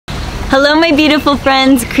Hello my beautiful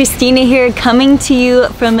friends, Kristina here coming to you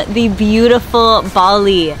from the beautiful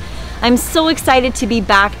Bali. I'm so excited to be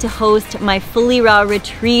back to host my Fully Raw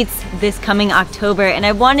retreats this coming October, and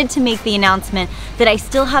I wanted to make the announcement that I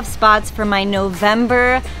still have spots for my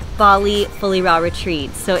November Bali Fully Raw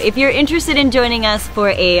retreat. So if you're interested in joining us for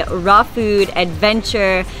a raw food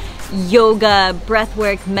adventure, yoga,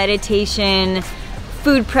 breathwork, meditation,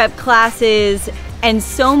 food prep classes, and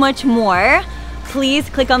so much more, please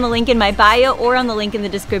click on the link in my bio or on the link in the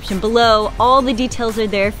description below. All the details are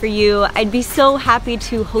there for you. I'd be so happy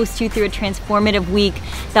to host you through a transformative week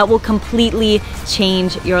that will completely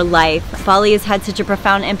change your life. Bali has had such a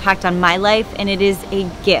profound impact on my life, and it is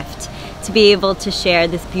a gift to be able to share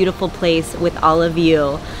this beautiful place with all of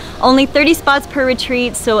you. Only 30 spots per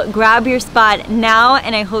retreat, so grab your spot now,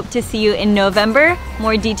 and I hope to see you in November.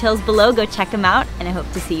 More details below, go check them out, and I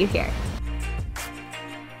hope to see you here.